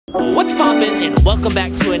What's poppin', and welcome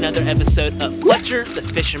back to another episode of Fletcher the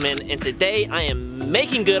Fisherman. And today I am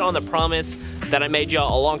making good on the promise that I made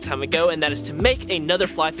y'all a long time ago, and that is to make another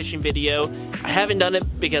fly fishing video. I haven't done it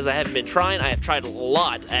because I haven't been trying. I have tried a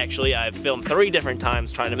lot, actually. I've filmed 3 different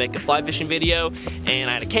times trying to make a fly fishing video, and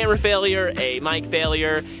I had a camera failure, a mic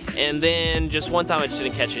failure, and then just one time I just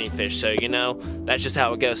didn't catch any fish. So, you know, that's just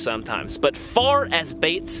how it goes sometimes. But far as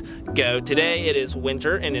baits go, today it is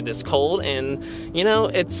winter and it is cold, and you know,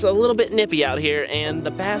 it's a little bit nippy out here, and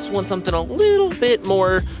the bass want something a little bit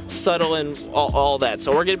more subtle and all that.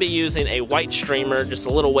 So we're gonna be using a white streamer, just a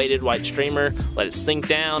little weighted white streamer. Let it sink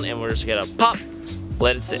down, and we're just gonna pop,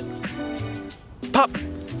 let it sit. Pop,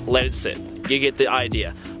 let it sit. You get the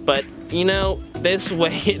idea. But you know, this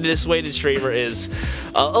weighted streamer is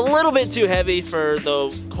a little bit too heavy for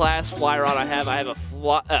the class fly rod I have. I have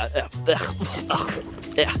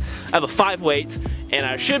a 5 weight, and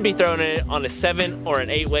I should be throwing it on a 7 or an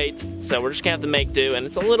 8 weight, so we're just gonna have to make do. And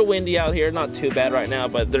it's a little windy out here, not too bad right now,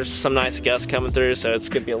 but there's some nice gusts coming through, so it's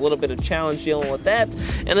gonna be a little bit of challenge dealing with that.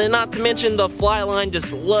 And then not to mention, the fly line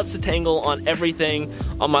just loves to tangle on everything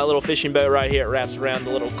on my little fishing boat right here. It wraps around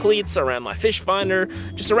the little cleats, around my fish finder,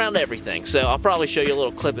 just around everything. So I'll probably show you a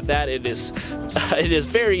little clip of that. It is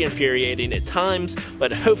very infuriating at times,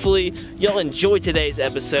 but hopefully y'all enjoy today's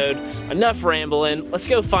episode. Enough rambling, let's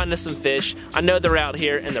go find us some fish. I know they're out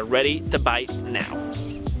here and they're ready to bite now.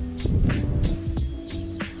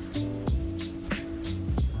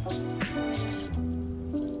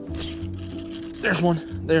 There's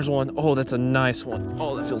one. Oh, that's a nice one.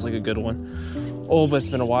 Oh, that feels like a good one. Oh, but it's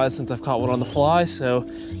been a while since I've caught one on the fly, so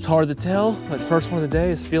it's hard to tell, but first one of the day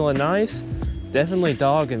is feeling nice. Definitely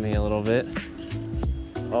dogging me a little bit.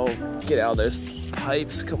 Oh, get out of those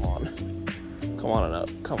pipes, come on. Come on up,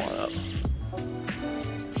 come on up.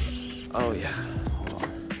 Oh yeah, hold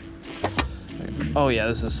on. Oh yeah,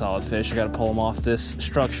 this is a solid fish. I gotta pull him off this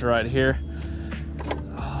structure right here.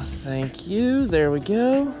 Oh, thank you, there we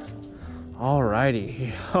go.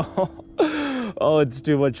 Alrighty. Oh, it's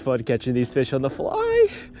too much fun catching these fish on the fly.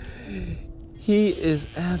 He is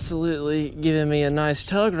absolutely giving me a nice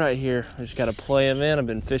tug right here. I just gotta play him in. I've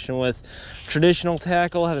been fishing with traditional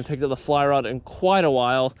tackle. I haven't picked up the fly rod in quite a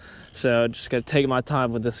while, so just gotta take my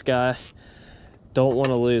time with this guy. Don't want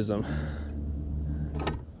to lose him.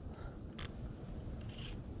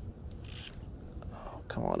 Oh,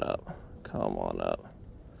 come on up. Come on up.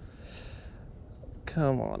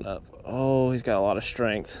 Come on up. Oh, he's got a lot of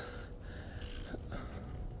strength.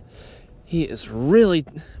 He is really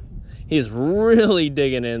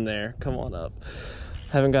digging in there. Come on up.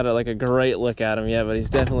 Haven't got a great look at him yet, but he's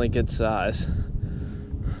definitely good size.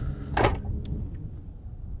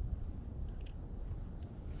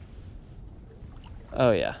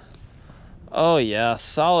 Oh yeah. Oh yeah,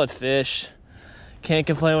 solid fish. Can't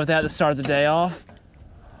complain with that to start the day off.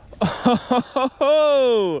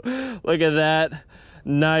 Oh, look at that.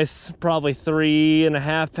 Nice, probably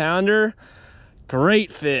 3.5 pounder. Great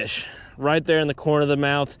fish. Right there in the corner of the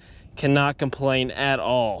mouth. Cannot complain at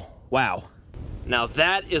all. Wow. Now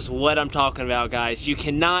that is what I'm talking about, guys. You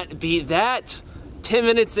cannot beat that. 10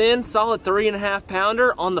 minutes in, solid 3.5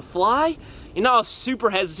 pounder on the fly. You know, I was super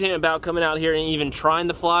hesitant about coming out here and even trying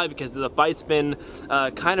the fly because the fight's been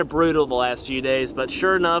kind of brutal the last few days, but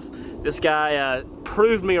sure enough, this guy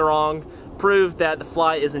proved me wrong, proved that the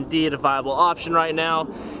fly is indeed a viable option right now,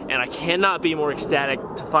 and I cannot be more ecstatic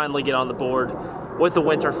to finally get on the board with the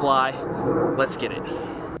winter fly. Let's get it.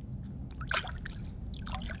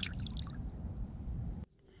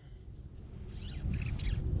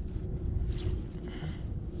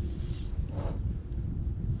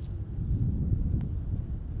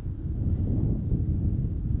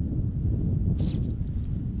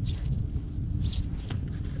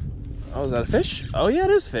 Oh, is that a fish? Oh yeah,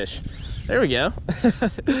 it is fish. There we go.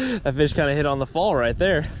 That fish kind of hit on the fall right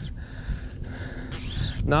there.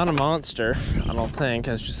 Not a monster, I don't think.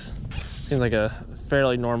 It just seems like a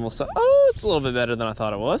fairly normal size. Oh, it's a little bit better than I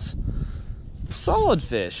thought it was. Solid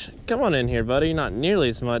fish. Come on in here, buddy. Not nearly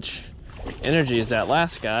as much energy as that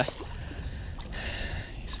last guy.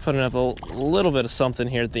 He's putting up a little bit of something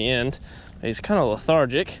here at the end. He's kind of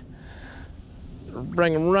lethargic.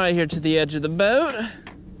 Bring him right here to the edge of the boat.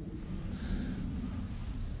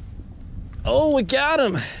 Oh, we got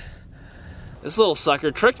him. This little sucker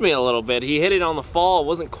tricked me a little bit. He hit it on the fall.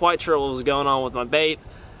 Wasn't quite sure what was going on with my bait.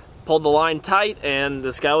 Pulled the line tight, and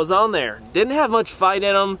this guy was on there. Didn't have much fight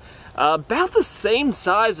in him. About the same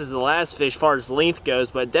size as the last fish as far as length goes,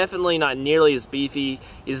 but definitely not nearly as beefy.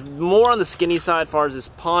 He's more on the skinny side as far as this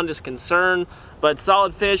pond is concerned, but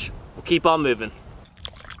solid fish. We'll keep on moving.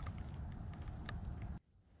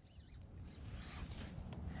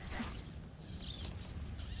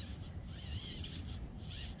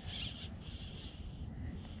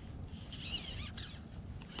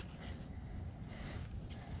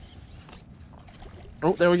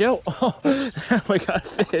 Oh, there we go. Oh, we got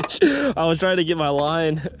fish. I was trying to get my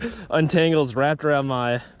line untangled, wrapped around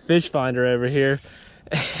my fish finder over here,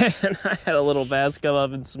 and I had a little bass come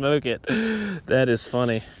up and smoke it. That is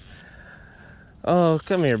funny. Oh,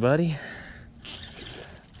 come here, buddy.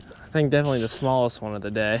 I think definitely the smallest one of the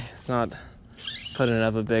day. It's not putting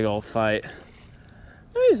up a big old fight.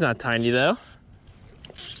 He's not tiny though.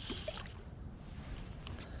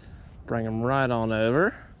 Bring him right on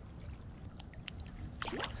over.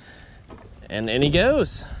 And in he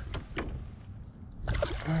goes.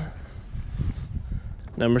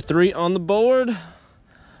 Number 3 on the board.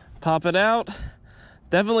 Pop it out.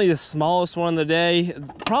 Definitely the smallest one of the day.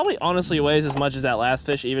 Probably honestly weighs as much as that last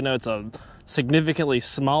fish, even though it's a significantly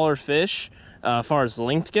smaller fish as far as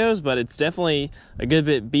length goes, but it's definitely a good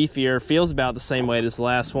bit beefier. Feels about the same weight as the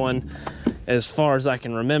last one as far as I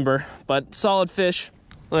can remember, but solid fish.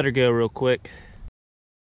 Let her go real quick.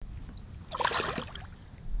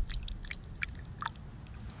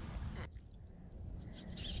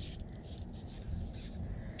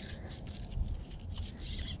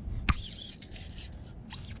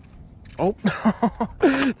 Oh,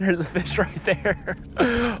 there's a fish right there.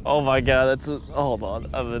 Oh my God, that's a, hold on,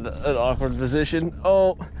 I'm in an awkward position.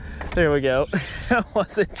 Oh, there we go. I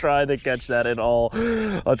wasn't trying to catch that at all.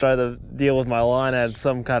 I'll try to deal with my line. I had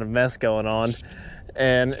some kind of mess going on.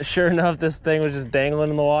 And sure enough, this thing was just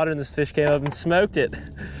dangling in the water and this fish came up and smoked it.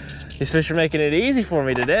 These fish are making it easy for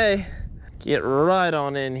me today. Get right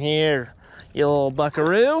on in here, you little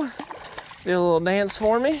buckaroo. Do a little dance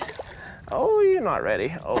for me. Oh, you're not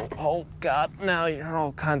ready. Oh God, now you're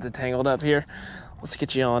all kinds of tangled up here. Let's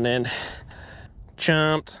get you on in.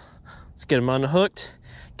 Chomped. Let's get him unhooked,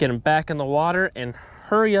 get him back in the water, and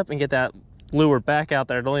hurry up and get that lure back out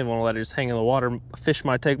there. I don't even want to let it just hang in the water. A fish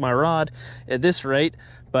might take my rod at this rate,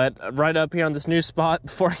 but right up here on this new spot,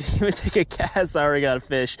 before I can even take a cast, I already got a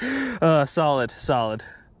fish. Solid.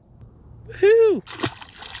 Woohoo!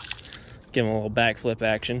 Give him a little backflip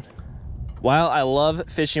action. While I love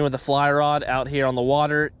fishing with a fly rod out here on the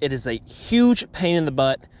water, it is a huge pain in the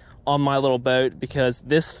butt on my little boat because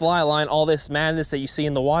this fly line, all this madness that you see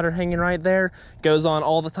in the water hanging right there, goes on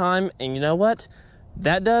all the time. And you know what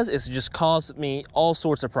that does is just cause me all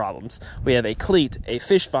sorts of problems. We have a cleat, a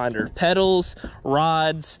fish finder, pedals,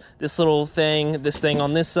 rods, this little thing, this thing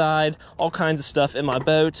on this side, all kinds of stuff in my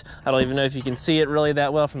boat. I don't even know if you can see it really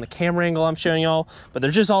that well from the camera angle I'm showing y'all, but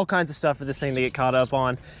there's just all kinds of stuff for this thing to get caught up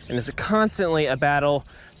on, and it's constantly a battle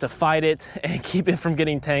to fight it and keep it from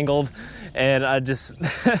getting tangled. And I just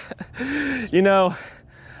you know,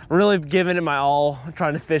 really giving it my all,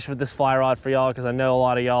 trying to fish with this fly rod for y'all, because I know a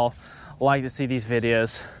lot of y'all like to see these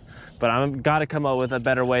videos, but I've got to come up with a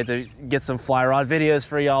better way to get some fly rod videos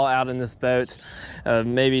for y'all out in this boat.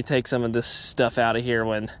 Maybe take some of this stuff out of here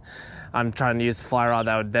when I'm trying to use the fly rod.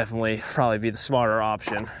 That would definitely probably be the smarter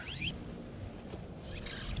option.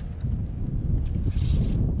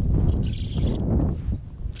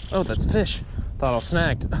 Oh, that's a fish. Thought I was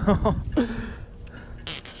snagged. If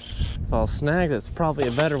I was snagged, it's probably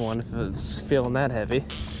a better one if it was feeling that heavy.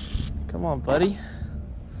 Come on, buddy.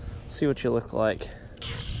 See what you look like.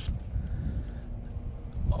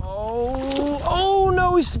 Oh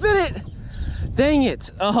no, he spit it. Dang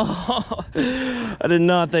it. Oh, I did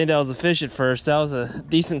not think that was a fish at first. That was a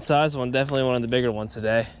decent sized one, definitely one of the bigger ones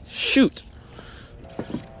today. Shoot.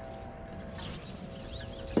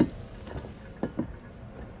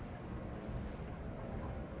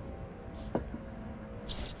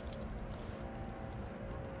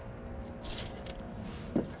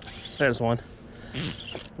 There's one.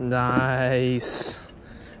 Nice.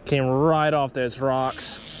 Came right off those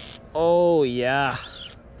rocks. Oh yeah.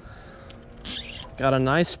 Got a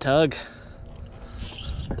nice tug.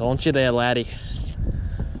 Don't you there, laddie.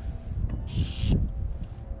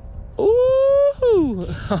 Ooh.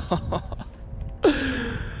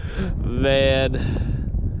 Man,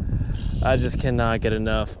 I just cannot get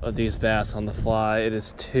enough of these bass on the fly. It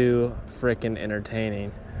is too freaking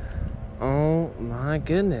entertaining. Oh my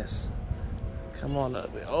goodness. Come on up.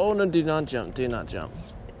 Oh no, do not jump, do not jump.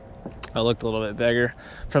 I looked a little bit bigger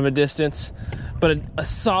from a distance, but a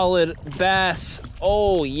solid bass.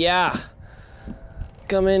 Oh yeah.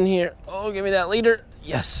 Come in here. Oh, give me that leader.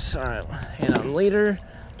 Yes, all right, hand on leader.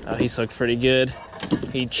 Oh, he's looked pretty good.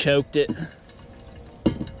 He choked it.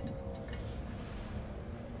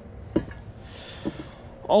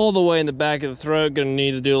 All the way in the back of the throat. Gonna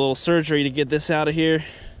need to do a little surgery to get this out of here.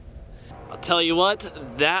 I'll tell you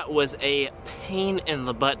what, that was a pain in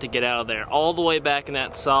the butt to get out of there. All the way back in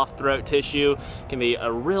that soft throat tissue can be a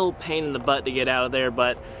real pain in the butt to get out of there,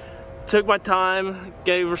 but took my time,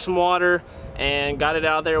 gave her some water, and got it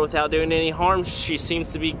out there without doing any harm. She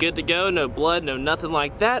seems to be good to go, no blood, no nothing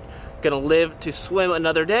like that. Gonna live to swim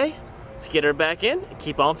another day. Let's get her back in and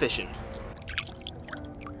keep on fishing.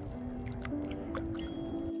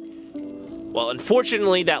 Well,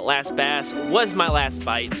 unfortunately, that last bass was my last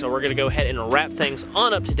bite, so we're gonna go ahead and wrap things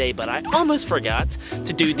on up today, but I almost forgot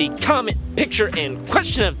to do the comment, picture, and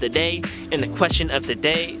question of the day. And the question of the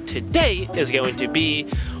day today is going to be,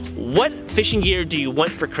 what fishing gear do you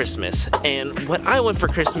want for Christmas? And what I want for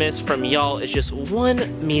Christmas from y'all is just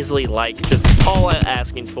one measly like. That's all I'm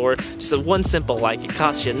asking for. Just a one simple like. It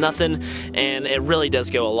costs you nothing, and it really does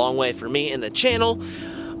go a long way for me and the channel.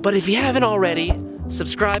 But if you haven't already,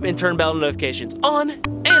 subscribe and turn bell notifications on.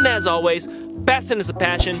 And as always, bassing is a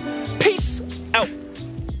passion. Peace